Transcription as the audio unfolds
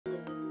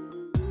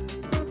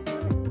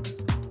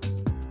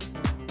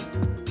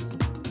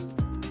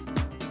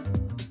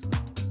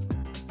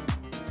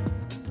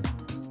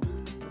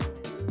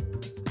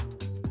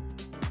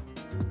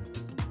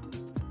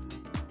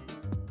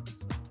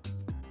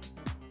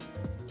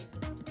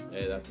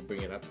Hey, I have to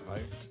bring it up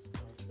higher?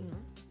 No.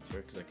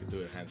 Sure, because I could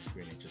do it hand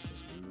screen. It just goes...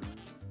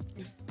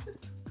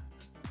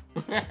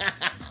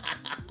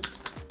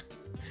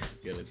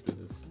 Yeah, let's do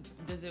this.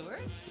 Does it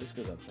work? Just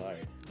because I'm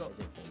tired. Go.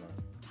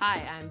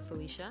 Hi, I'm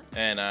Felicia.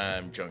 And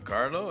I'm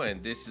Giancarlo,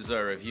 and this is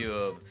our review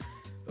of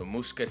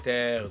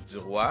Mousquetaires du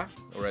Roi,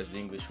 or as the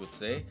English would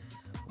say,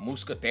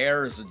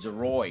 Mousquetaires du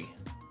Roi.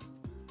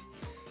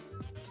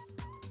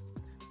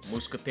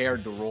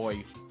 Mousquetaires du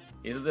Roi.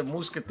 Is it the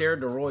Mousquetaires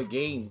du Roi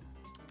game?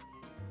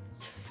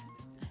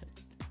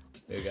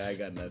 I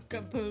got nothing.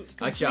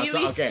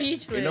 Completely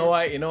speechless. You know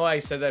why? You know why I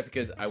said that?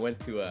 Because I went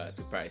to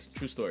Paris.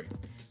 True story.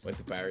 Went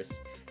to Paris,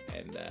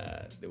 and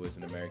there was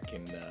an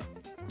American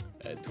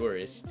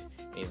tourist.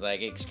 And he's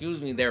like,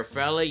 "Excuse me, there,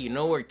 fella. You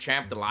know where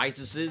Champ de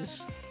Lysis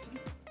is?"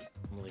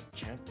 I'm like,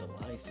 "Champ de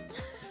Lysis?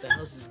 What the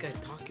hell is this guy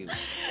talking?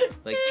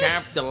 Like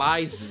Champ de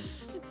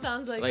Lysis? It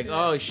sounds like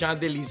oh,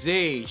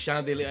 Champs-Élysées.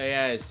 Champs-Élysées.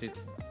 Yes,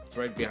 it's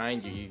right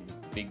behind you. You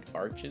big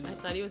arches." I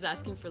thought he was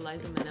asking for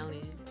Liza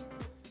Minnelli.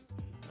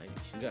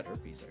 She got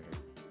herpes, I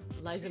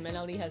heard. Liza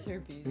Minnelli has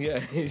herpes. Yeah,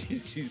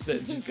 she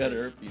said she's got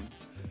herpes.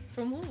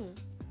 From who?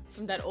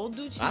 From that old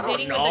dude she's I don't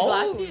dating know. with the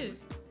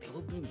glasses? The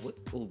old dude? What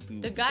old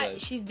dude? The guy,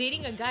 she's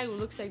dating a guy who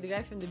looks like the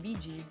guy from the Bee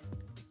Gees.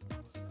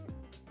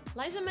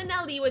 Liza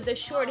Minnelli with the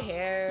short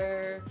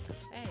hair.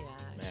 Hey,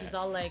 she's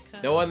all like...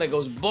 The one that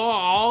goes,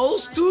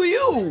 balls to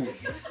you!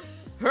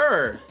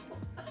 Her!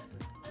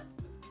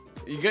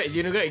 You guys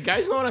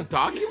know what I'm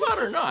talking about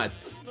or not?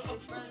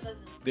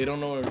 They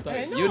don't know what I'm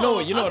talking about.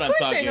 You know what I'm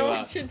talking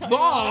about.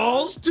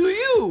 Balls to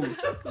you!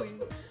 Exactly.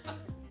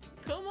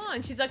 Come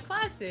on, she's a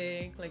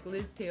classic. Like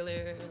Liz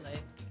Taylor,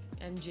 like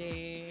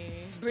MJ,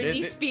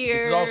 Britney Spears.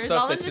 This is all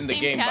stuff all that's in the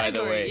same game, category.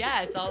 by the way.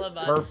 Yeah, it's all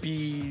about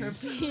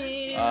herpes. Liz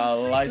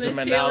Liza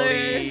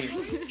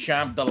Minnelli,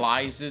 Champ de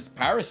Lysis.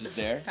 Paris is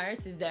there.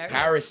 Paris is there.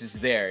 Paris is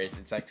there.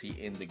 It's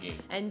actually in the game.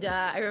 And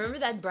I remember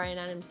that Bryan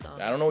Adams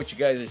song. I don't know what you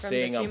guys are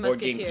saying on Board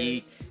Game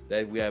Geek, Musketeers.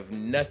 that we have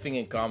nothing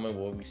in common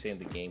with what we say in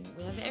the game.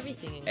 We have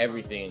everything in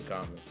Everything in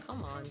common.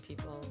 Come on,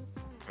 people.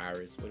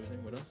 Paris. What do you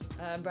think? What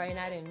else? Bryan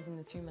Adams and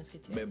the Three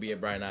Musketeers. Maybe a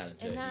Bryan Adams.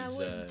 And Yeah, I he's,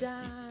 would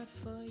die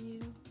for you.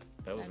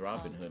 that was that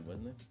Robin song. Hood,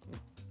 wasn't it?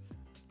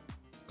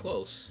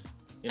 Close.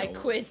 I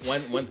quit.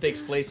 One takes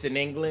place in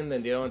England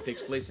and the other one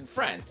takes place in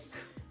France.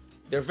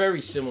 They're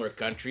very similar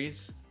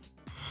countries.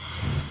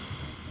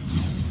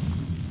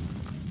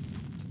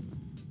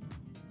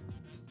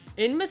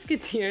 In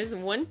Musketeers,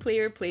 one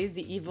player plays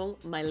the evil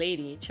My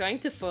Lady, trying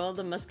to foil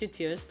the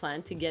Musketeers'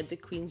 plan to get the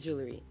Queen's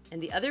jewelry, and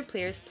the other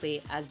players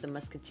play as the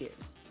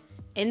Musketeers.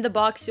 In the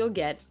box, you'll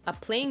get a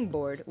playing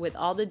board with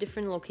all the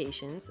different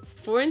locations,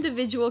 4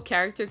 individual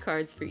character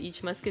cards for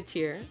each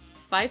Musketeer,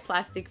 5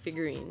 plastic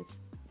figurines,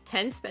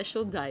 10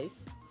 special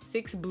dice,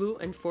 6 blue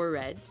and 4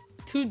 red,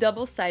 2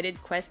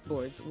 double-sided quest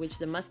boards which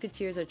the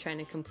Musketeers are trying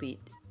to complete,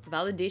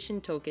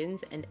 validation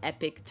tokens, and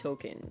epic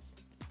tokens.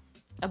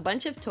 A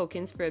bunch of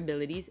tokens for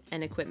abilities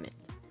and equipment,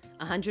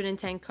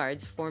 110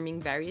 cards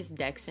forming various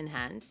decks and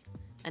hands,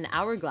 an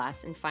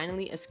hourglass, and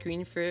finally a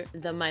screen for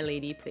the My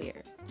Lady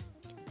player.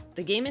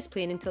 The game is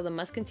played until the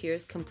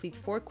Musketeers complete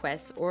 4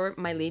 quests or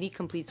My Lady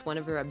completes one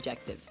of her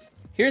objectives.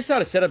 Here's how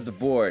to set up the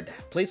board.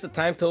 Place the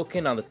time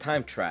token on the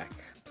time track.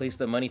 Place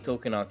the money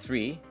token on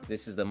 3.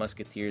 This is the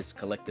Musketeers'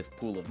 collective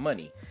pool of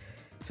money.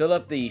 Fill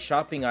up the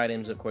shopping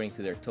items according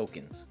to their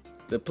tokens.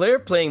 The player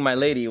playing My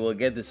Lady will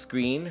get the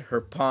screen,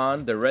 her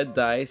pawn, the red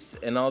dice,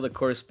 and all the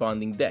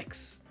corresponding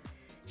decks.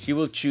 She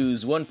will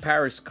choose one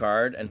Paris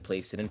card and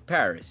place it in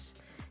Paris.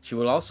 She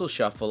will also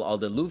shuffle all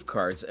the Louvre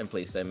cards and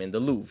place them in the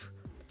Louvre.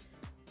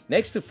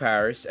 Next to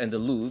Paris and the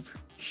Louvre,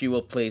 she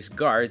will place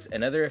guards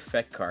and other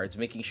effect cards,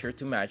 making sure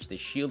to match the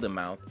shield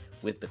amount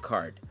with the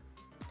card.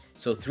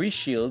 So 3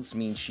 shields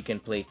means she can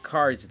play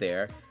cards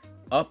there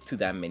up to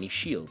that many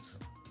shields.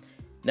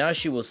 Now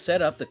she will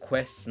set up the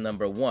quest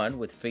number 1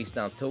 with face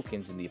down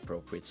tokens in the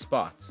appropriate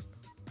spots.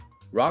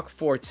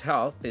 Roquefort's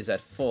health is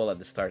at full at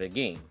the start of the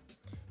game.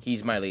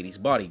 He's My Lady's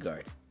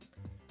bodyguard.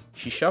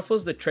 She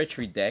shuffles the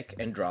treachery deck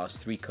and draws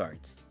 3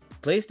 cards.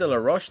 Place the La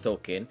Roche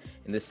token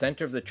in the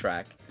center of the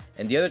track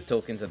and the other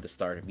tokens at the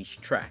start of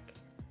each track.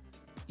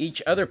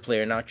 Each other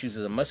player now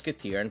chooses a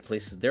musketeer and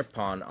places their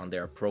pawn on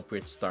their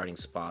appropriate starting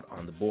spot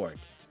on the board.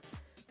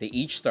 They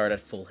each start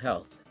at full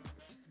health.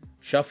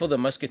 Shuffle the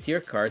musketeer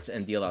cards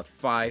and deal out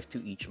 5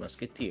 to each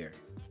musketeer.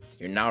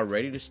 You're now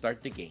ready to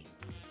start the game.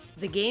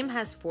 The game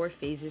has 4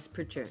 phases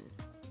per turn.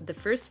 The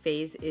first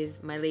phase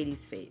is My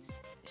Lady's phase.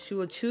 She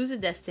will choose a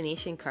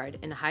destination card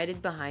and hide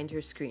it behind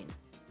her screen.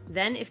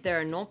 Then, if there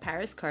are no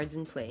Paris cards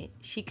in play,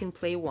 she can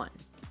play 1.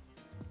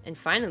 And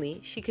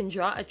finally, she can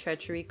draw a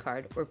treachery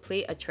card or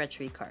play a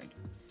treachery card.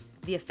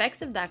 The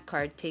effects of that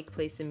card take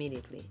place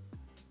immediately.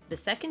 The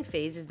second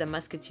phase is the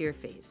Musketeer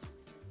phase.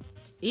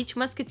 Each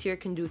Musketeer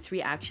can do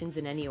 3 actions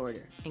in any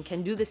order, and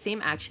can do the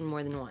same action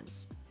more than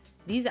once.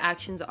 These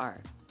actions are: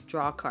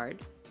 draw a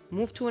card,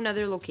 move to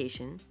another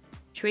location,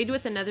 trade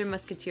with another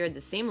Musketeer at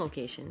the same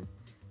location,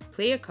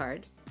 play a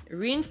card,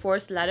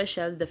 reinforce La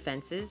Rochelle's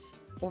defenses,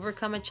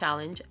 overcome a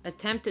challenge,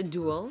 attempt a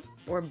duel,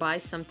 or buy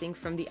something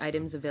from the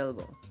items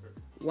available.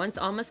 Once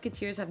all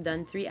Musketeers have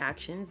done 3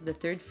 actions, the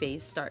third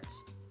phase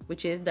starts,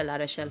 which is the La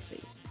Rochelle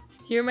phase.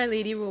 Here my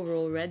lady will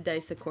roll red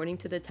dice according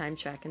to the time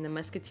track and the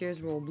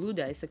Musketeers roll blue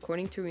dice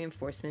according to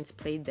reinforcements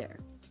played there.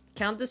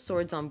 Count the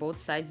swords on both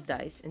sides'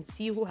 dice and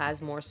see who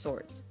has more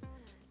swords.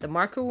 The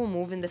marker will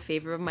move in the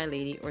favor of my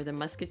lady or the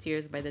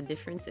Musketeers by the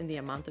difference in the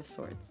amount of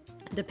swords.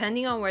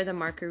 Depending on where the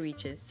marker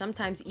reaches,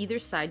 sometimes either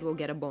side will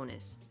get a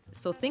bonus.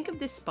 So think of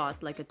this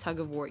spot like a tug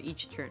of war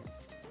each turn.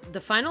 The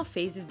final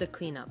phase is the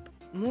cleanup.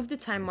 Move the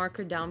time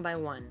marker down by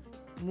 1.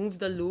 Move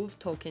the Louvre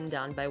token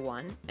down by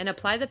 1, and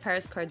apply the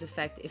Paris card's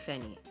effect if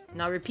any.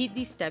 Now repeat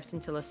these steps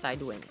until a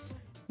side wins.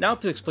 Now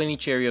to explain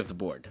each area of the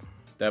board.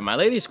 The My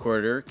Lady's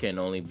Corridor can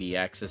only be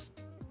accessed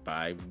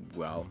by,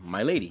 well,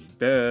 My Lady.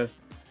 Duh.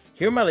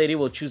 Here My Lady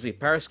will choose a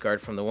Paris card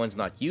from the ones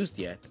not used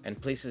yet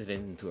and places it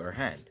into her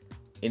hand.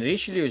 In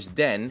Richelieu's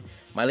Den,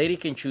 My Lady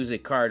can choose a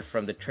card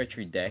from the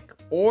Treachery deck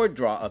or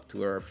draw up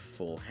to her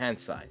full hand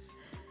size.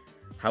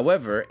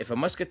 However, if a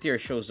Musketeer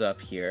shows up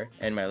here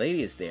and My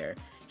Lady is there,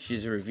 she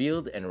is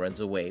revealed and runs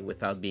away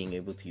without being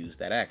able to use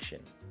that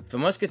action. If a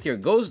Musketeer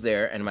goes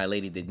there and My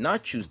Lady did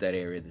not choose that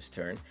area this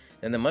turn,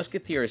 then the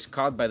Musketeer is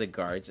caught by the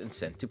guards and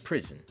sent to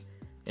prison.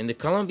 In the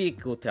Colombier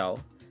Hotel,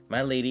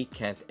 My Lady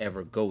can't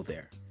ever go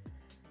there.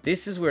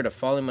 This is where the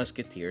fallen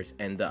Musketeers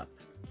end up.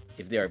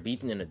 If they are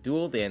beaten in a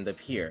duel, they end up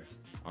here,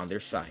 on their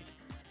side.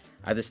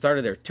 At the start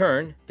of their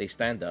turn, they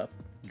stand up,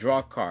 draw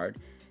a card,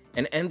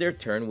 and end their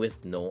turn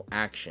with no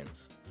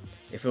actions.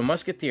 If a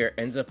Musketeer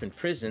ends up in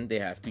prison, they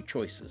have 2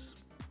 choices.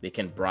 They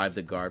can bribe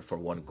the guard for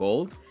 1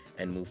 gold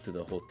and move to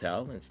the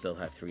hotel and still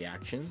have 3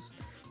 actions,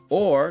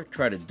 or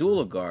try to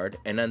duel a guard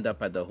and end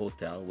up at the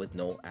hotel with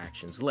no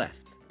actions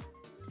left.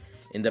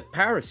 In the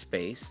Paris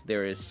space,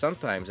 there is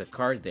sometimes a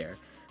card there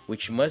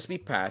which must be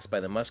passed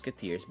by the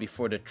Musketeers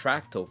before the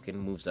track token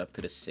moves up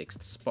to the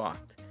 6th spot.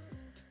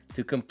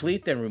 To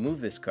complete and remove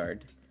this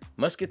card,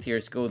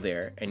 Musketeers go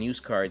there and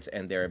use cards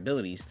and their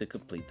abilities to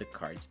complete the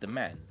card's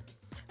demand.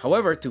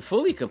 However, to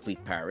fully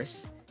complete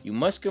Paris, you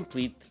must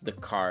complete the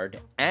card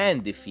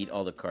and defeat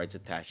all the cards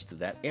attached to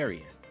that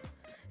area.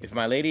 If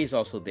My Lady is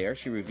also there,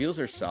 she reveals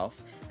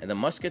herself and the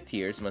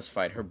Musketeers must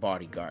fight her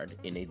bodyguard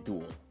in a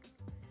duel.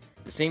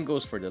 The same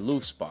goes for the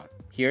Louvre spot.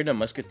 Here, the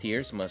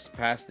Musketeers must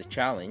pass the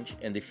challenge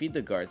and defeat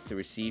the guards to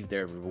receive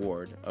their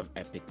reward of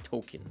epic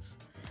tokens.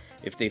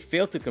 If they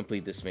fail to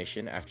complete this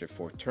mission after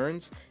 4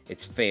 turns,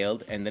 it's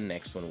failed and the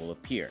next one will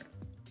appear.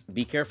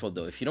 Be careful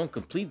though, if you don't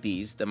complete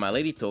these, the My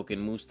Lady token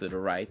moves to the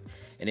right,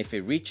 and if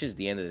it reaches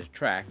the end of the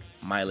track,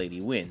 My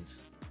Lady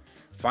wins.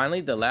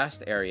 Finally, the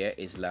last area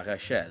is La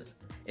Rochelle.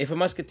 If a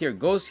Musketeer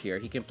goes here,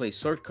 he can play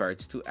sword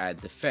cards to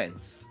add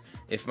defense.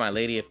 If My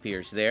Lady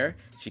appears there,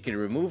 she can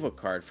remove a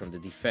card from the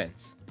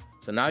defense.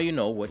 So now you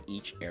know what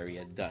each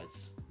area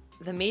does.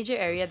 The major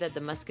area that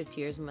the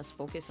Musketeers must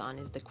focus on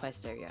is the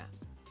quest area.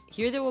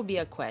 Here there will be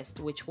a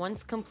quest which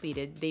once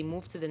completed, they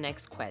move to the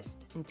next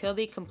quest until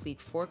they complete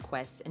 4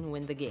 quests and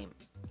win the game.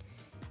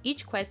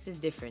 Each quest is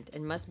different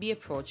and must be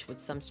approached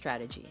with some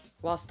strategy,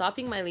 while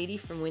stopping My Lady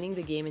from winning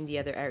the game in the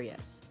other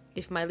areas.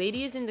 If My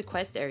Lady is in the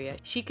quest area,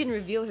 she can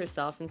reveal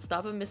herself and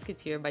stop a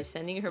Musketeer by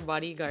sending her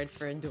bodyguard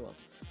for a duel.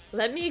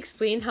 Let me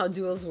explain how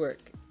duels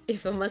work.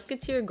 If a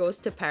Musketeer goes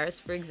to Paris,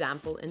 for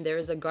example, and there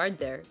is a guard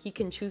there, he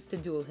can choose to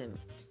duel him.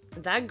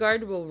 That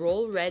guard will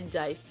roll red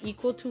dice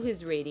equal to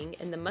his rating,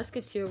 and the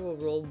Musketeer will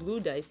roll blue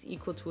dice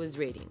equal to his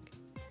rating.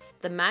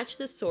 Then match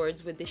the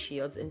swords with the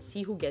shields and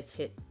see who gets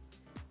hit.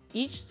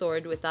 Each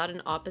sword without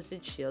an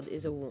opposite shield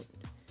is a wound.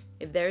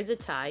 If there is a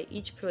tie,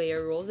 each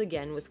player rolls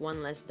again with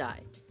 1 less die.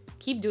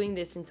 Keep doing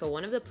this until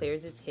one of the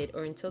players is hit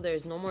or until there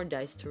is no more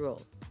dice to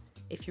roll.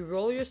 If you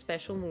roll your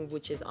special move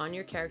which is on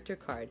your character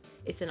card,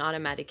 it's an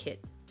automatic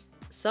hit.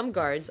 Some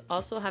guards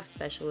also have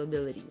special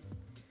abilities.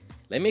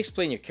 Let me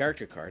explain your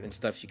character card and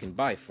stuff you can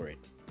buy for it.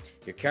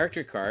 Your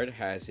character card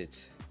has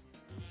its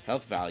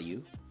health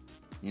value,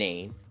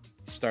 name,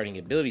 starting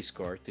ability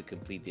score to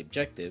complete the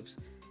objectives,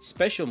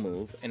 special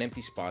move, and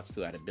empty spots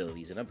to add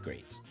abilities and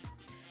upgrades.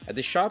 At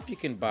the shop you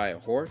can buy a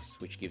horse,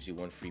 which gives you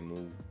 1 free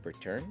move per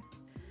turn,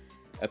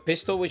 a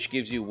pistol which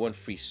gives you 1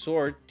 free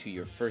sword to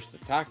your first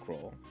attack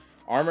roll,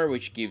 armor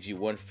which gives you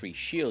 1 free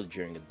shield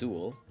during a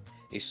duel,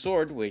 a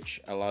sword which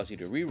allows you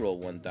to reroll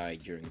 1 die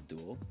during a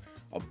duel,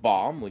 a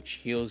bomb which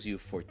heals you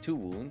for 2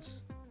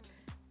 wounds,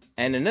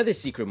 and another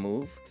secret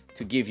move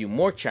to give you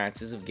more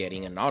chances of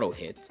getting an auto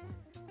hit,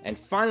 and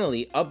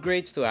finally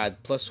upgrades to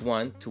add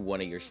 +1 to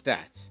one of your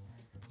stats.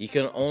 You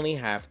can only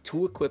have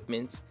 2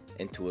 equipments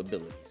and 2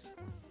 abilities.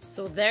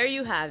 So there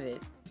you have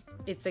it.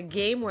 It's a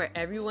game where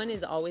everyone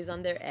is always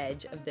on their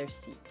edge of their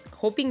seats,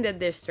 hoping that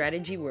their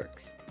strategy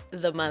works.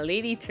 The My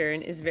Lady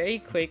turn is very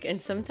quick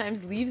and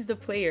sometimes leaves the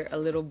player a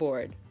little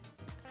bored.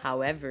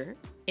 However,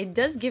 it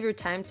does give her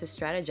time to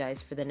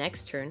strategize for the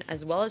next turn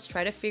as well as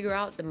try to figure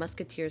out the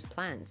Musketeers'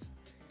 plans.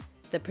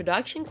 The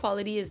production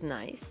quality is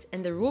nice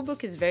and the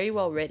rulebook is very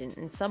well written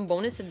and some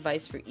bonus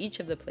advice for each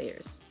of the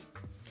players.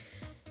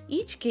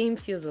 Each game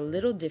feels a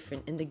little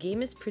different and the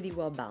game is pretty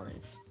well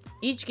balanced.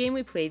 Each game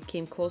we played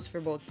came close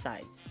for both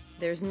sides.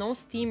 There's no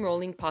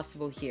steamrolling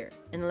possible here,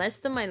 unless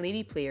the My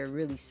Lady player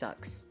really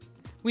sucks.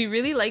 We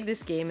really like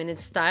this game and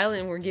its style,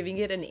 and we're giving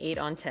it an 8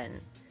 on 10.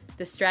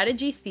 The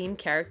strategy, theme,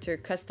 character,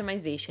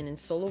 customization, and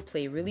solo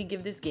play really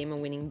give this game a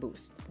winning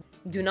boost.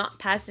 Do not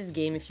pass this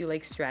game if you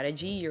like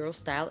strategy, Euro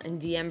style, and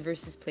DM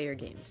versus player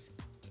games.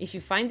 If you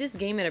find this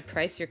game at a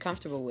price you're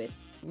comfortable with,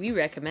 we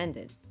recommend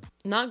it.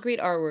 Not great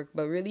artwork,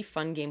 but really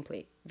fun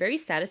gameplay. Very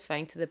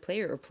satisfying to the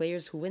player or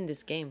players who win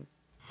this game.